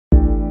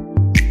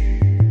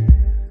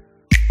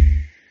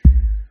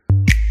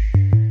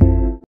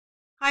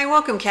Hi,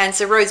 welcome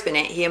Cancer. Rose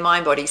Burnett here,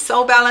 Mind, Body,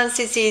 Soul Balance.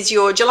 This is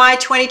your July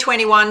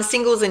 2021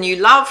 Singles and New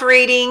Love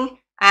reading,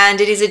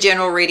 and it is a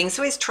general reading,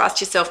 so always trust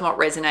yourself in what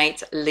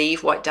resonates,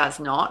 leave what does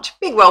not.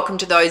 Big welcome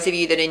to those of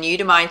you that are new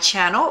to my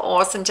channel.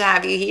 Awesome to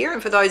have you here,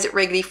 and for those that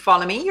regularly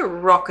follow me, you're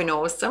rocking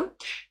awesome.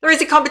 There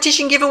is a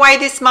competition giveaway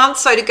this month,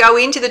 so to go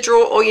into the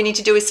draw, all you need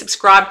to do is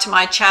subscribe to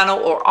my channel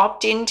or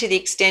opt in to the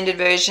extended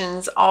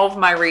versions of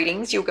my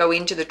readings. You'll go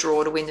into the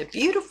draw to win the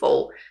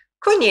beautiful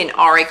Kunyin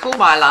Oracle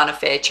by Alana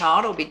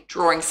Fairchild. I'll be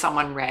drawing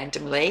someone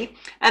randomly.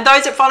 And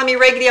those that follow me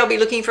regularly, I'll be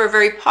looking for a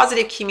very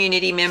positive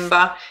community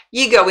member.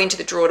 You go into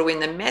the draw to win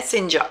the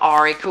Messenger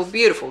Oracle.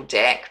 Beautiful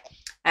deck.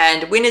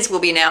 And winners will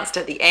be announced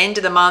at the end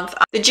of the month.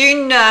 The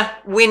June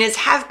winners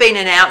have been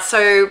announced,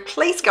 so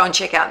please go and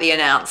check out the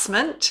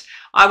announcement.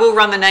 I will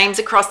run the names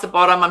across the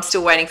bottom. I'm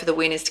still waiting for the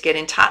winners to get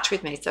in touch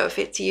with me. So if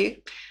it's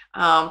you,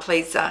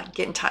 please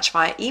get in touch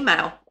via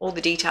email. All the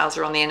details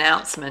are on the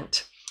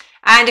announcement.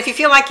 And if you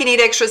feel like you need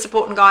extra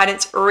support and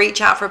guidance, reach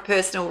out for a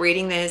personal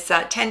reading. There's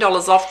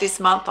 $10 off this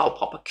month. I'll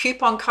pop a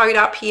coupon code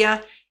up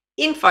here.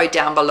 Info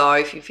down below.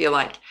 If you feel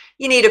like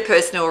you need a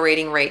personal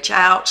reading, reach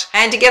out.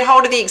 And to get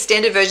hold of the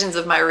extended versions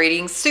of my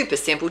readings, super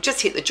simple. Just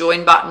hit the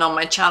join button on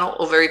my channel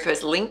or very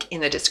first link in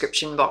the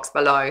description box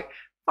below.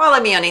 Follow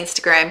me on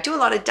Instagram. Do a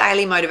lot of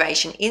daily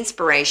motivation,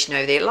 inspiration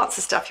over there. Lots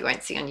of stuff you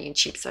won't see on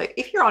YouTube. So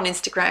if you're on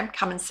Instagram,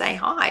 come and say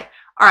hi.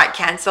 All right,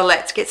 Cancer,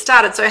 let's get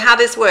started. So how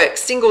this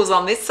works, singles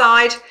on this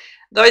side.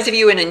 Those of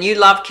you in a new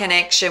love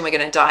connection, we're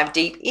going to dive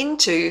deep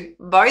into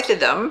both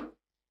of them,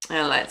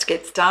 and let's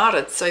get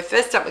started. So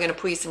first up, we're going to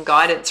pull you some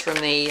guidance from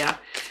the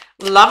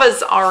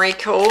Lovers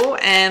Oracle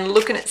and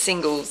looking at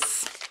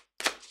singles.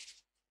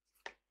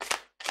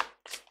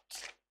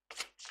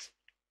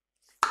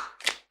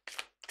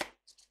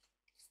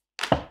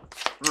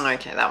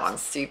 Okay, that one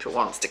super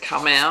wants to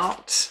come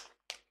out.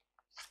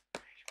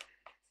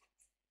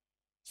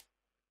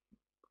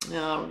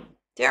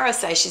 Dare I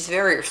say, she's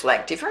very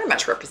reflective, very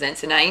much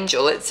represents an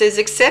angel. It says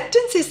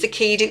acceptance is the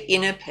key to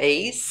inner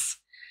peace.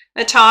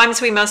 At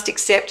times we must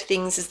accept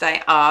things as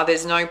they are.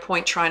 There's no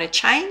point trying to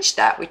change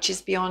that which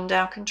is beyond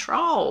our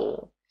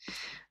control.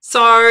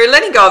 So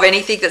letting go of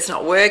anything that's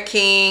not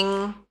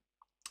working,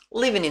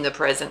 living in the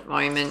present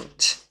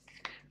moment,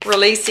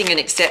 releasing and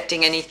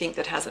accepting anything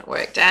that hasn't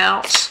worked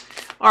out.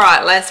 All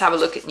right, let's have a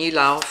look at new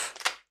love.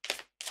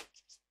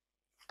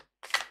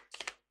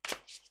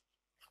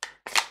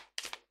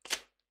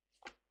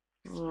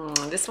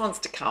 This wants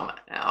to come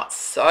out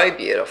so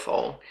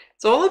beautiful.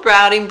 It's all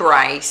about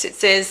embrace. It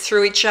says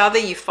through each other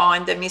you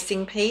find the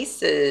missing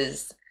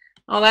pieces.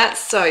 Oh, that's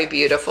so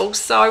beautiful.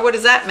 So what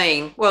does that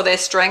mean? Well, their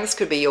strengths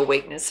could be your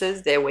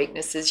weaknesses, their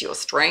weaknesses, your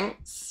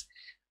strengths.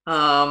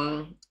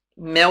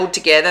 Meld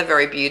together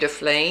very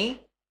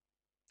beautifully.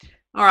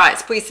 All right,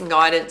 let's put you some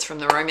guidance from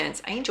the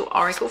Romance Angel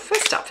Oracle.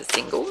 First up for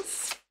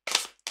singles.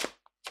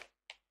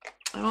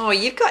 Oh,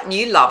 you've got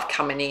new love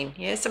coming in.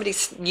 Yeah, somebody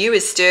new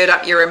has stirred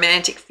up your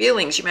romantic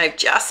feelings. You may have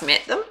just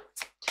met them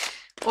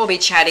or be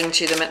chatting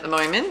to them at the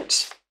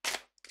moment.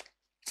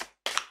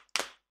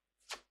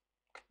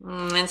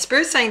 And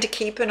Spirit's saying to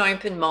keep an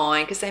open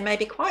mind because they may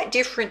be quite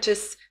different to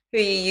who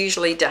you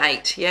usually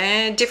date.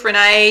 Yeah, different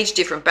age,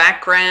 different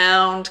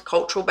background,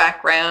 cultural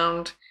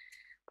background,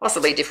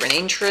 possibly different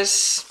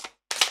interests.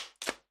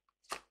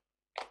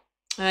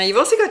 You've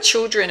also got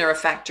children are a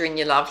factor in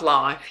your love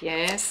life.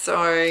 Yeah,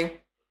 so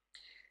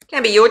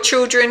can be your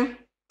children,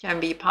 can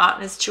be your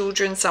partner's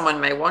children.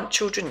 Someone may want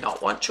children,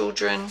 not want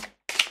children.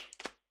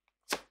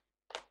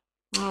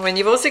 Oh, and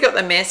you've also got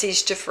the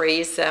message to free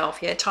yourself.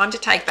 Yeah, time to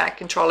take back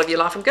control of your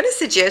life. I'm going to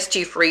suggest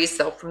you free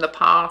yourself from the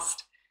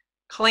past.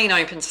 Clean,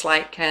 open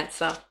slate,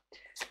 Cancer.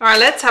 All right,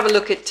 let's have a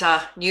look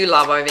at new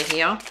love over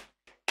here.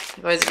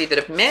 For those of you that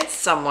have met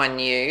someone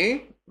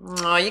new,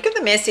 oh, you get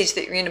the message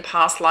that you're in a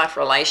past life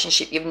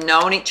relationship. You've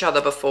known each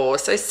other before,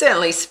 so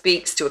certainly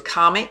speaks to a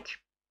karmic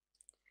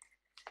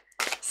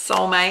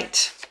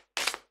soulmate.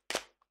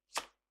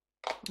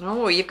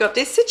 Oh, you've got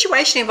this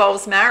situation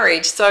involves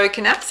marriage, so it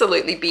can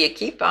absolutely be a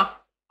keeper.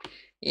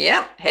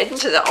 Yeah, heading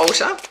to the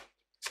altar.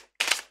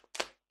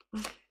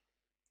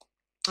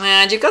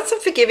 And you've got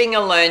some forgiving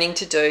and learning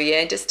to do,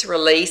 yeah, just to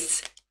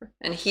release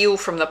and heal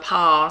from the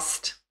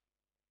past.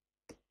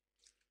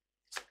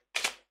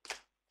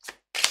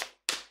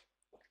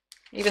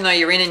 Even though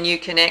you're in a new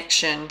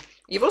connection,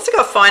 you've also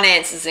got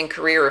finances and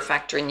career a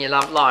factor in your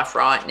love life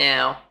right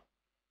now.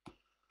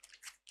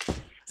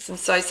 And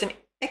so some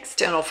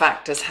external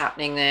factors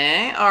happening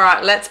there. All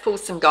right, let's pull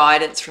some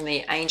guidance from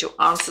the Angel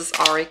Answers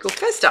Oracle.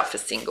 First up for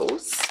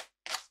singles.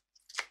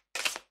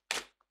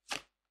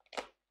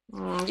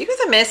 You got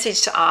the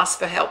message to ask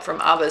for help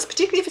from others,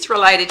 particularly if it's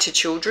related to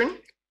children.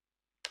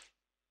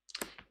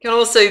 It can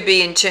also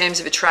be in terms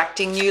of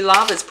attracting new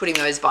love, as putting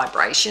those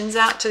vibrations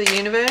out to the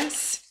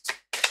universe.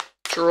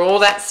 Draw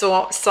that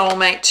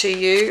soulmate to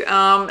you.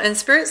 And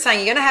Spirit's saying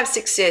you're going to have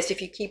success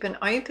if you keep an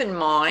open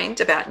mind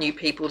about new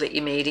people that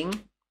you're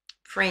meeting.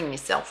 Freeing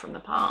yourself from the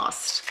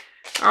past.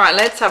 All right,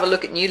 let's have a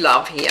look at new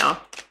love here.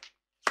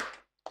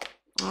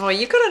 Oh,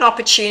 you've got an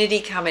opportunity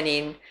coming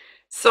in.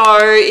 So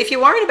if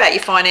you're worried about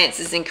your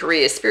finances and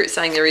career, Spirit's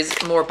saying there is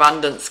more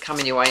abundance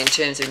coming your way in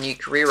terms of new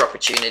career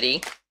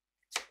opportunity.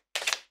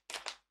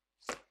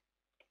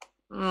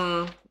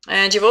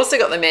 And you've also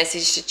got the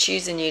message to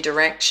choose a new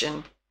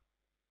direction.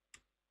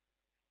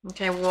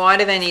 Okay, why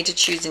do they need to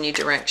choose a new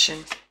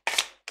direction?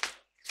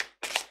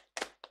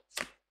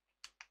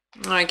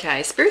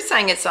 Okay, Spirit's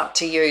saying it's up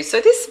to you.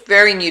 So this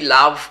very new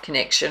love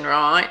connection,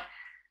 right?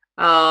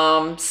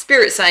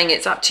 Spirit's saying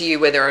it's up to you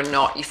whether or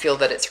not you feel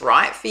that it's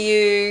right for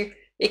you.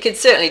 It could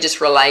certainly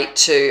just relate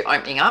to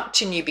opening up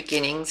to new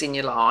beginnings in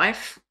your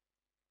life.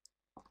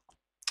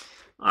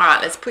 All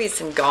right, let's put you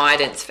some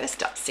guidance.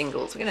 First up,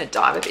 singles. We're going to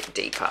dive a bit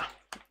deeper.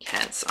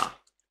 Cancer.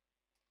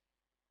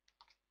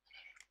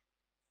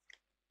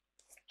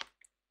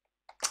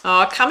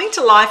 Coming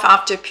to life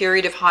after a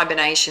period of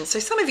hibernation. So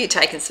some of you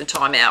taken some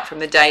time out from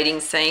the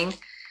dating scene,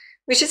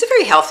 which is a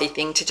very healthy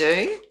thing to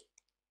do.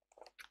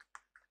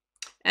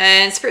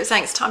 And Spirit's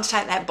saying it's time to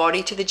take that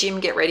body to the gym,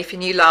 get ready for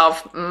new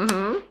love.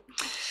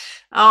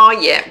 Oh,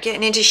 yeah,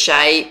 getting into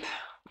shape,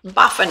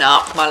 buffing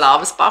up, my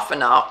loves,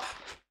 buffing up.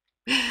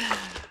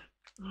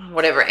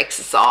 Whatever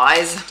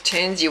exercise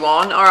turns you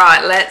on. All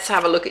right, let's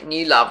have a look at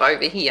new love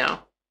over here.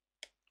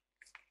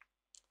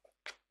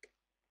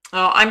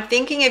 Oh, I'm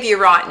thinking of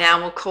you right now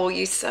and will call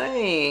you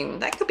soon.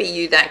 That could be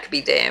you, that could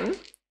be them.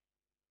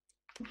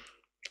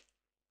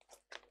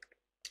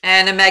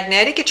 And a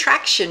magnetic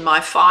attraction, my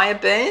fire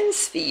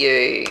burns for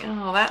you.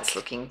 Oh, that's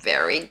looking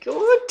very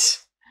good.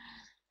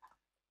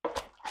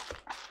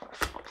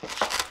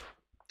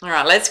 All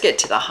right, let's get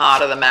to the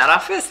heart of the matter.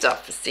 First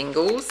up for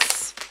singles.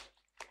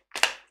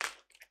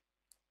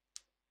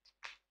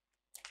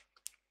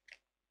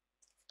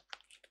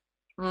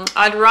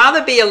 I'd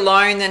rather be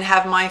alone than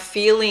have my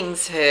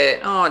feelings hurt.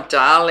 Oh,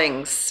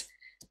 darlings.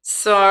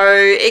 So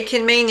it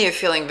can mean you're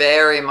feeling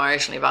very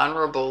emotionally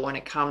vulnerable when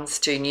it comes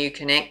to new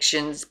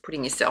connections,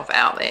 putting yourself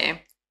out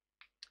there.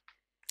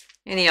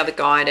 Any other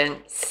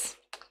guidance?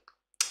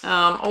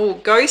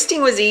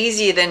 Ghosting was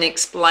easier than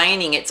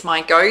explaining. It's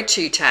my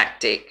go-to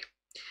tactic.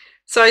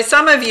 So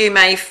some of you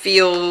may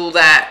feel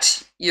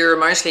that you're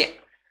emotionally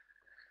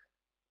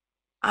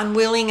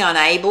unwilling,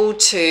 unable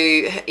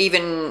to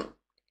even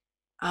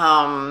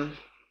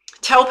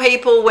tell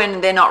people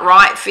when they're not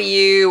right for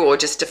you, or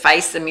just to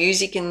face the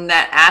music in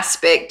that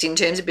aspect in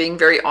terms of being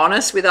very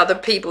honest with other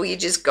people. You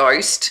just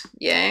ghost,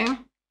 yeah,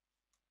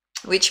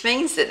 which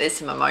means that there's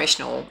some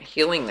emotional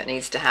healing that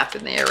needs to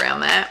happen there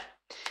around that.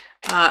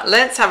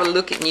 Let's have a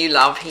look at new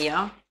love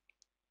here.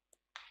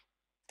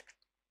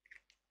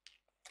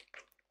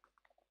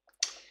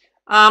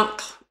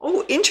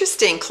 Oh,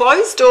 interesting.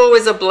 Closed door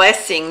was a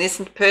blessing. This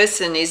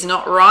person is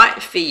not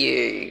right for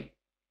you.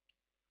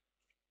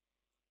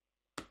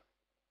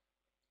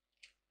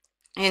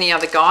 Any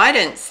other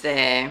guidance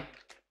there?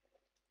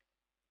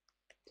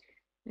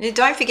 And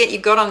don't forget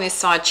you've got on this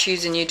side,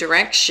 choose a new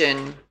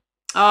direction.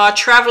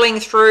 Traveling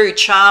through,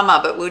 charmer,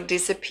 but will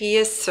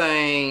disappear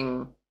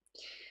soon.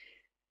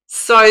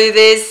 So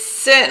there's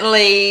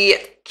certainly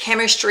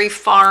chemistry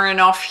firing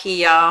off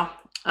here.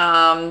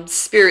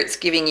 Spirit's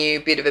giving you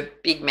a bit of a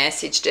big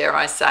message, dare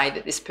I say,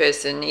 that this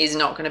person is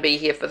not going to be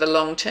here for the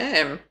long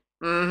term.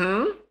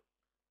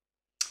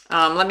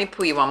 Let me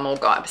pull you one more,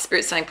 guy.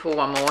 Spirit's saying pull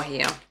one more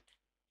here.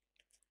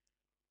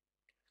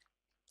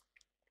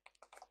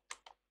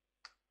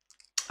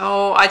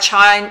 Oh, I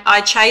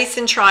chase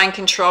and try and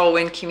control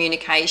when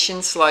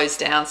communication slows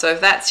down. So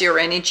if that's your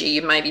energy,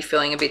 you may be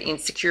feeling a bit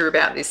insecure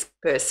about this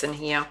person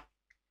here.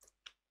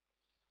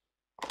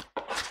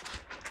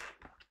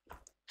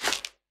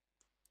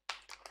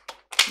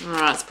 All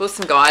right, let's pull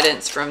some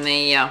guidance from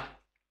the, in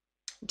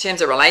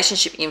terms of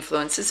relationship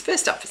influences.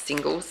 First up for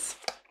singles.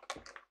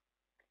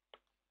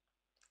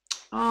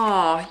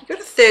 Oh, you've got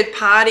a third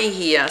party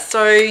here.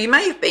 So you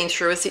may have been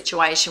through a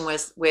situation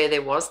where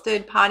there was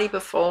third party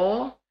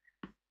before.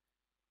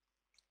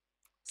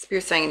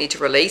 Spirit's saying you need to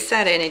release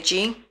that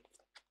energy.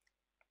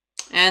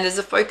 And there's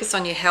a focus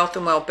on your health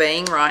and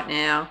well-being right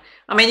now.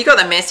 I mean, you've got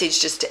the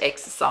message just to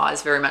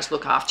exercise, very much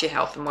look after your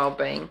health and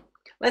well-being.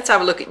 Let's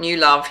have a look at new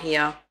love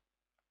here.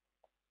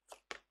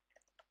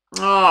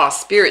 Oh,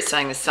 Spirit's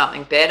saying there's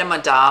something better, my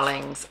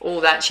darlings.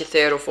 Oh, that's your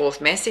third or fourth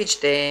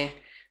message there.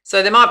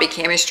 So there might be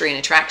chemistry and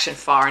attraction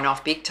firing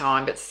off big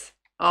time, but,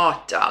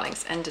 oh,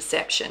 darlings, and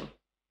deception.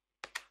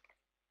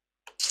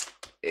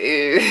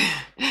 Ooh.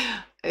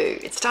 Ooh,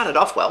 it started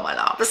off well, my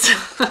loves.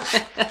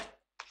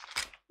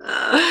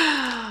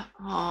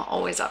 Oh,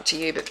 always up to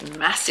you, but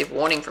massive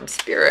warning from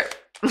Spirit.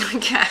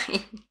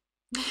 Okay.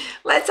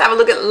 Let's have a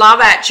look at love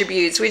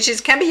attributes, which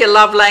can be your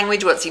love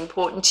language, what's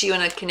important to you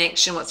in a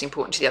connection, what's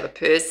important to the other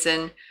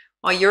person.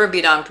 Oh, you're a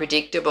bit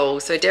unpredictable.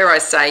 So dare I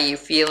say your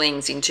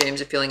feelings in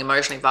terms of feeling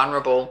emotionally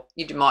vulnerable,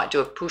 you might do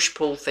a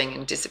push-pull thing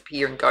and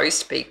disappear and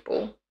ghost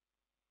people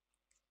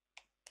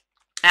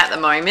at the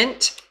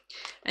moment.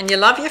 And you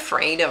love your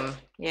freedom.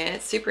 Yeah,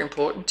 it's super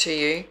important to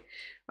you.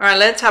 All right,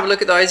 let's have a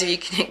look at those of you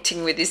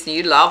connecting with this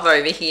new love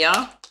over here.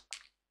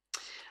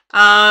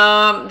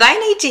 They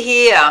need to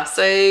hear.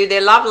 So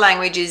their love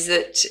language is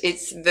that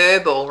it's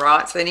verbal,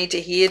 right? So they need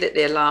to hear that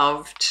they're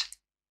loved.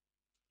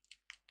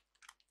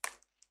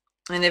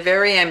 And they're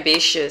very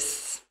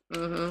ambitious.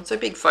 So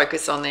big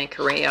focus on their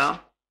career.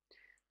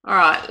 All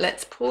right,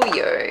 let's pull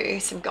you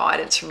some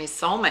guidance from your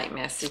soulmate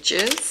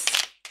messages.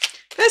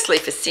 Firstly,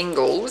 for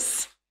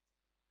singles.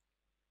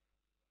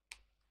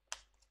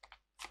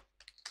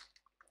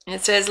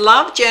 It says,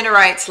 love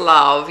generates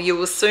love. You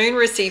will soon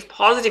receive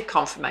positive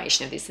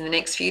confirmation of this in the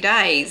next few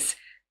days.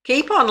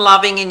 Keep on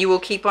loving and you will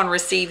keep on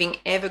receiving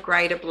ever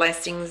greater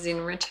blessings in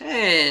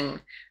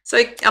return.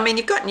 So, I mean,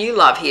 you've got new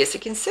love here, so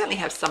you can certainly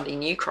have somebody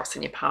new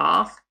crossing your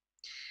path.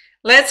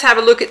 Let's have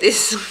a look at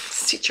this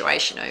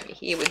situation over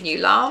here with new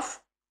love.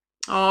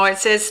 Oh, it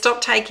says,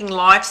 stop taking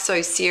life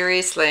so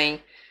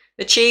seriously.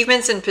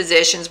 Achievements and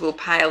possessions will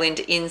pale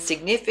into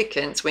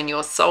insignificance when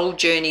your soul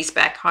journeys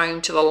back home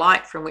to the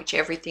light from which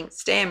everything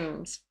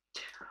stems.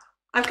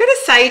 I've got to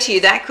say to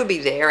you, that could be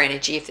their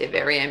energy if they're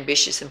very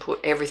ambitious and put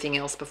everything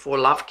else before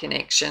love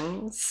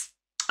connections.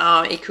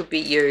 It could be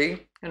you.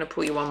 I'm going to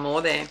pull you one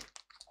more there.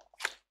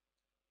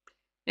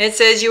 It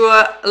says, you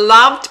are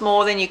loved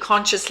more than you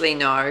consciously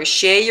know.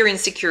 Share your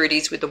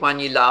insecurities with the one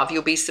you love.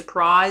 You'll be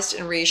surprised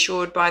and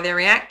reassured by their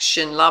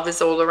reaction. Love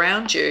is all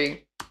around you.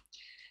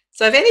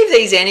 So if any of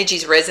these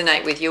energies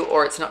resonate with you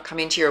or it's not come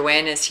into your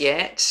awareness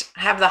yet,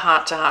 have the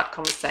heart-to-heart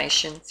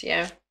conversations,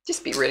 yeah?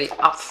 Just be really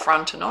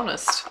upfront and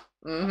honest.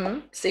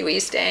 See where you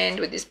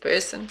stand with this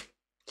person.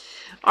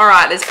 All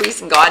right, let's put you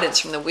some guidance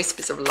from the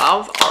Whispers of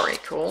Love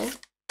Oracle.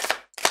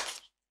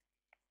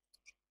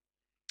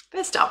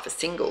 First up for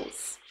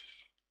singles.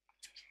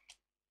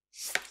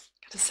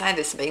 Got to say,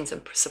 there's been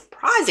some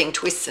surprising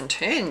twists and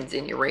turns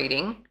in your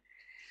reading.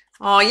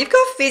 Oh, you've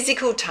got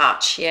physical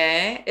touch,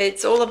 yeah?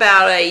 It's all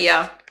about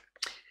a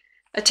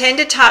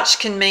tender touch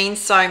can mean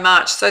so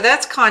much. So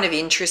that's kind of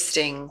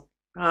interesting.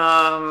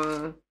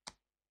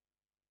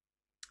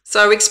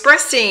 So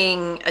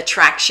expressing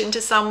attraction to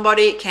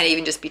somebody, it can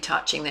even just be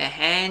touching their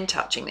hand,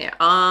 touching their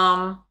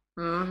arm.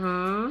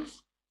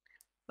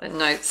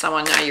 Let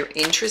someone know you're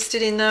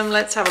interested in them.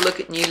 Let's have a look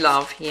at new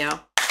love here,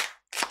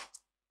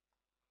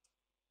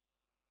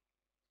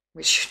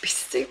 which should be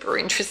super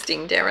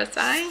interesting, dare I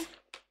say.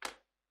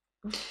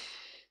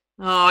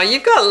 Oh,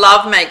 you've got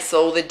love makes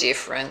all the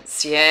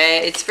difference. Yeah,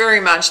 it's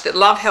very much that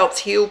love helps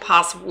heal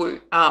past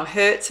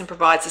hurts and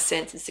provides a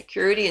sense of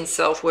security and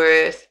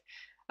self-worth.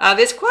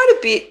 There's quite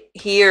a bit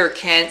here,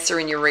 Cancer,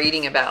 in your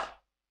reading about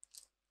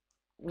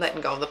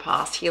letting go of the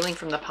past, healing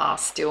from the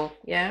past still,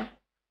 yeah?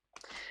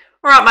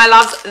 All right, my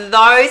loves,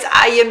 those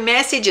are your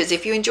messages.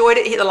 If you enjoyed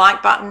it, hit the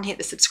like button, hit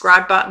the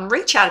subscribe button.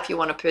 Reach out if you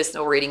want a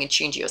personal reading and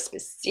tune to your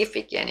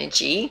specific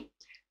energy.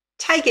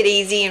 Take it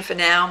easy, and for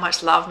now,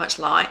 much love, much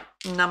light.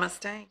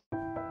 Namaste.